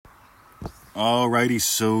Alrighty,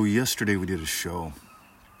 so yesterday we did a show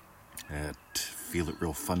at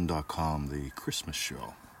feelitrealfun.com, the Christmas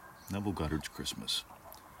show, Neville Goddard's Christmas.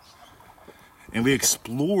 And we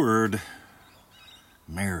explored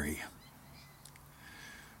Mary.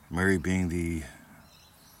 Mary being the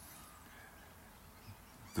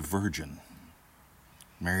virgin.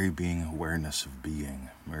 Mary being awareness of being.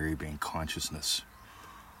 Mary being consciousness.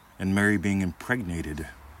 And Mary being impregnated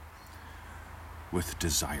with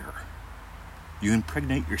desire. You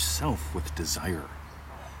impregnate yourself with desire.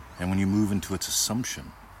 And when you move into its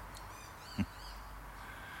assumption,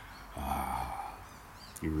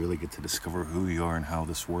 you really get to discover who you are and how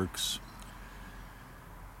this works.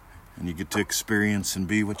 And you get to experience and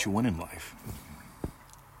be what you want in life.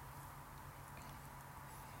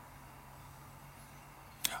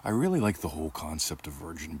 I really like the whole concept of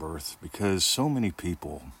virgin birth because so many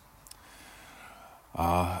people,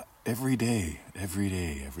 every day I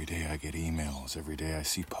get emails, every day I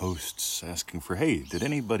see posts asking for, hey, did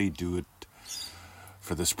anybody do it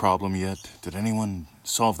for this problem yet? Did anyone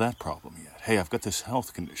solve that problem yet? Hey, I've got this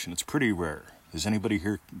health condition, it's pretty rare. Has anybody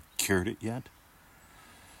here cured it yet?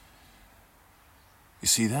 You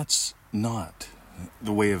see, that's not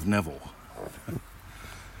the way of Neville.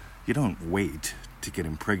 You don't wait to get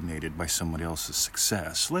impregnated by somebody else's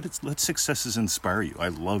success. Let successes inspire you. I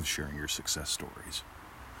love sharing your success stories.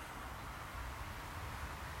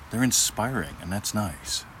 They're inspiring, and that's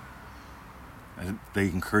nice. They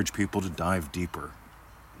encourage people to dive deeper.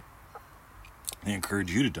 They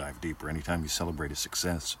encourage you to dive deeper anytime you celebrate a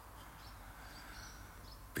success.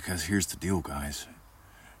 Because here's the deal, guys.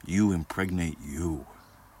 You impregnate you.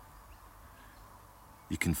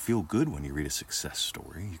 You can feel good when you read a success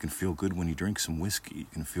story. You can feel good when you drink some whiskey. You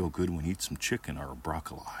can feel good when you eat some chicken or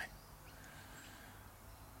broccoli.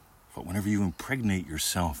 But whenever you impregnate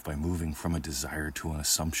yourself by moving from a desire to an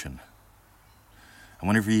assumption, and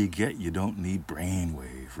whenever you don't need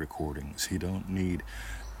brainwave recordings. You don't need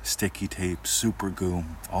sticky tape, super glue.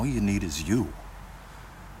 All you need is you.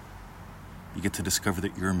 You get to discover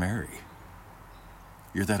that you're Mary.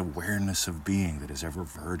 You're that awareness of being that is ever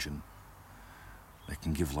virgin, that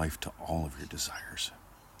can give life to all of your desires.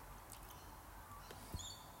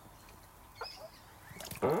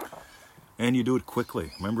 And you do it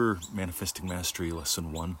quickly. Remember Manifesting Mastery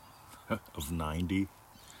Lesson 1 of 90?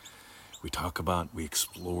 We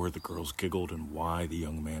explore the girls giggled and why the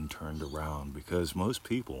young man turned around. Because most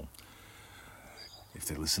people, if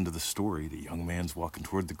they listen to the story, the young man's walking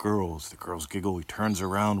toward the girls giggle, he turns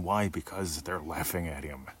around. Why? Because they're laughing at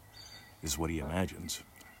him, is what he imagines.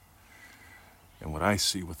 And what I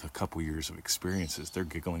see with a couple years of experiences, they're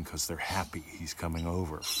giggling because they're happy he's coming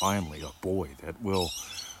over. Finally, a boy that will...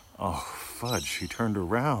 Oh, fudge, he turned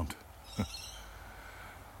around.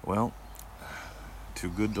 Well, too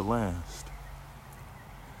good to last.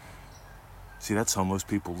 See, that's how most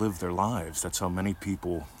people live their lives. That's how many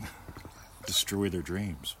people destroy their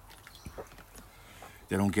dreams.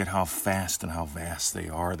 They don't get how fast and how vast they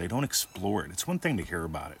are. They don't explore it. It's one thing to hear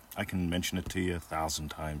about it. I can mention it to you 1,000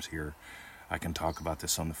 times here. I can talk about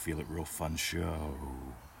this on the Feel It Real Fun show.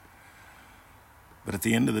 But at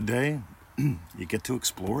the end of the day, you get to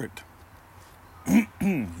explore it.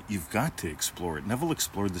 You've got to explore it. Neville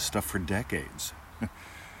explored this stuff for decades.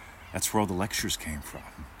 That's where all the lectures came from.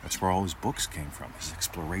 That's where all his books came from, his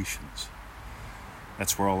explorations.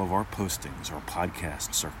 That's where all of our postings, our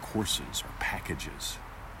podcasts, our courses, our packages.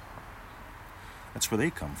 That's where they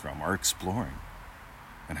come from, our exploring.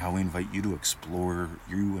 And how we invite you to explore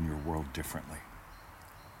you and your world differently.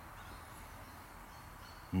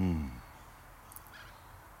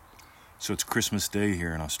 So it's Christmas Day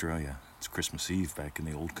here in Australia. It's Christmas Eve back in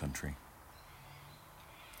the old country.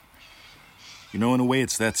 You know, in a way,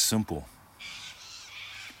 it's that simple.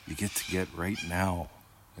 You get to get right now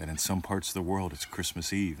that in some parts of the world, it's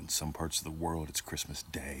Christmas Eve. In some parts of the world, it's Christmas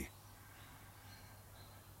Day.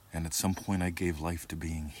 And at some point, I gave life to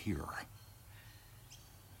being here.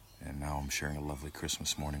 And now I'm sharing a lovely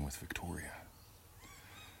Christmas morning with Victoria.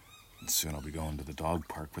 And soon I'll be going to the dog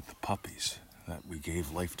park with the puppies that we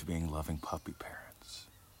gave life to being loving puppy parents.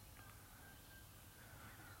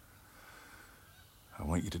 I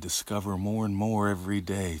want you to discover more and more every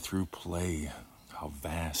day through play how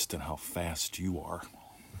vast and how fast you are.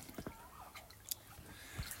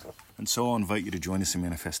 And so I'll invite you to join us in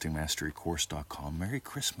ManifestingMasteryCourse.com. Merry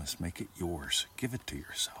Christmas. Make it yours. Give it to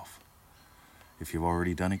yourself. If you've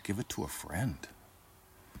already done it, give it to a friend.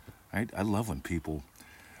 I love when people...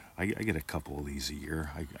 I get a couple of these a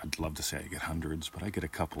year. I'd love to say I get hundreds, but I get a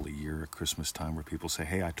couple a year at Christmas time where people say,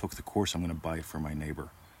 hey, I took the course, I'm going to buy it for my neighbor.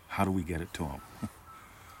 How do we get it to him?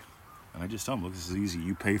 And I just tell them, look, this is easy.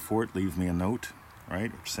 You pay for it, leave me a note,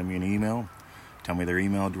 right? Or send me an email. Tell me their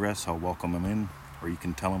email address. I'll welcome them in. Or you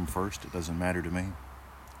can tell them first. It doesn't matter to me.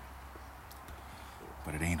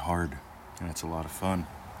 But it ain't hard. And it's a lot of fun.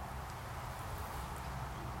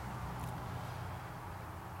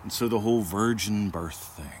 And so the whole virgin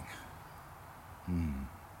birth thing.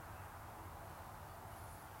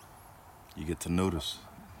 You get to notice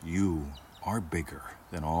you are bigger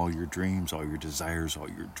than all your dreams, all your desires, all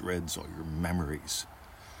your dreads, all your memories,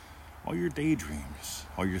 all your daydreams,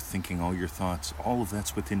 all your thinking, all your thoughts. All of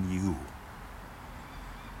that's within you.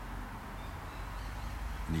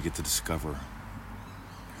 And you get to discover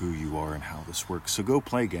who you are and how this works. So go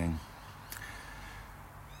play, gang.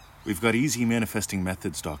 We've got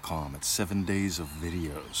easymanifestingmethods.com. It's 7 days of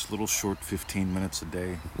videos, little short 15 minutes a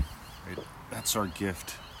day. Right? That's our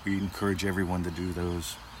gift. We encourage everyone to do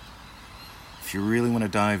those. If you really want to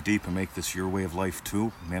dive deep and make this your way of life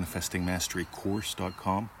too,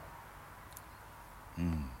 manifestingmasterycourse.com.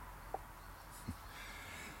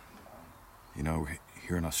 You know,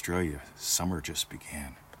 here in Australia, summer just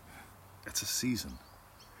began. It's a season.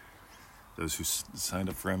 Those who signed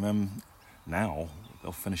up for MM now,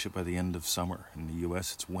 they'll finish it by the end of summer. In the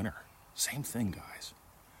US, it's winter. Same thing, guys.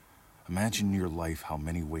 Imagine your life, how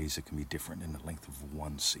many ways it can be different in the length of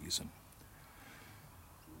one season.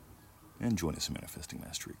 And join us at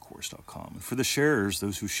manifestingmasterycourse.com. And for the sharers,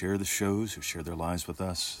 those who share the shows, who share their lives with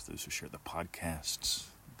us, those who share the podcasts,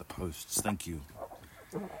 the posts, thank you.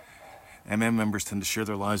 MM members tend to share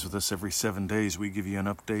their lives with us every 7 days. We give you an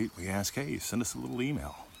update. We ask, hey, send us a little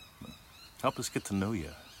email. Help us get to know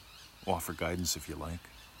you. We'll offer guidance if you like.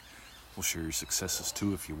 We'll share your successes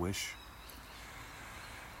too if you wish.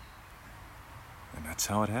 And that's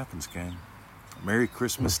how it happens, gang. Merry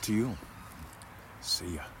Christmas to you.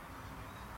 See ya.